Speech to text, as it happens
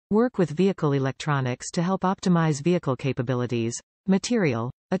Work with vehicle electronics to help optimize vehicle capabilities. Material.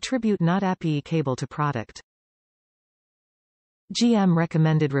 Attribute not appiicable to product. GM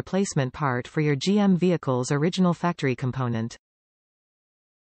recommended replacement part for your GM vehicle's original factory component.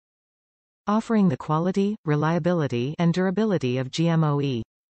 Offering the quality, reliability, and durability of GMOE.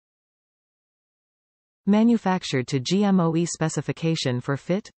 Manufactured to GMOE specification for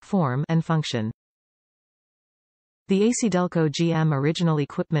fit, form, and function. The ACDelco GM Original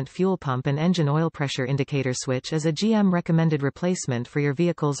Equipment Fuel Pump and Engine Oil Pressure Indicator Switch is a GM recommended replacement for your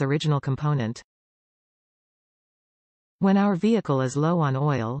vehicle's original component. When our vehicle is low on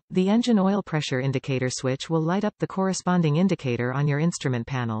oil, the engine oil pressure indicator switch will light up the corresponding indicator on your instrument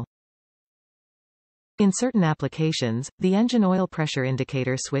panel. In certain applications, the engine oil pressure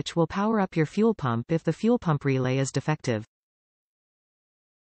indicator switch will power up your fuel pump if the fuel pump relay is defective.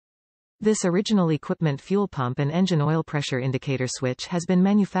 This original equipment fuel pump and engine oil pressure indicator switch has been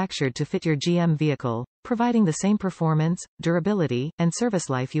manufactured to fit your GM vehicle, providing the same performance, durability, and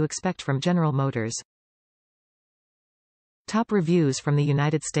service life you expect from General Motors. Top reviews from the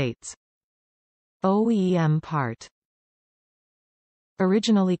United States. OEM part.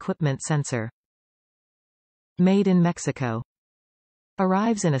 Original equipment sensor. Made in Mexico.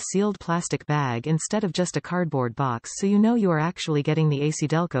 Arrives in a sealed plastic bag instead of just a cardboard box, so you know you are actually getting the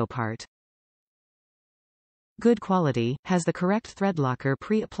ACDelco part. Good quality, has the correct thread locker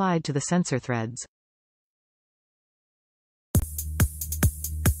pre-applied to the sensor threads.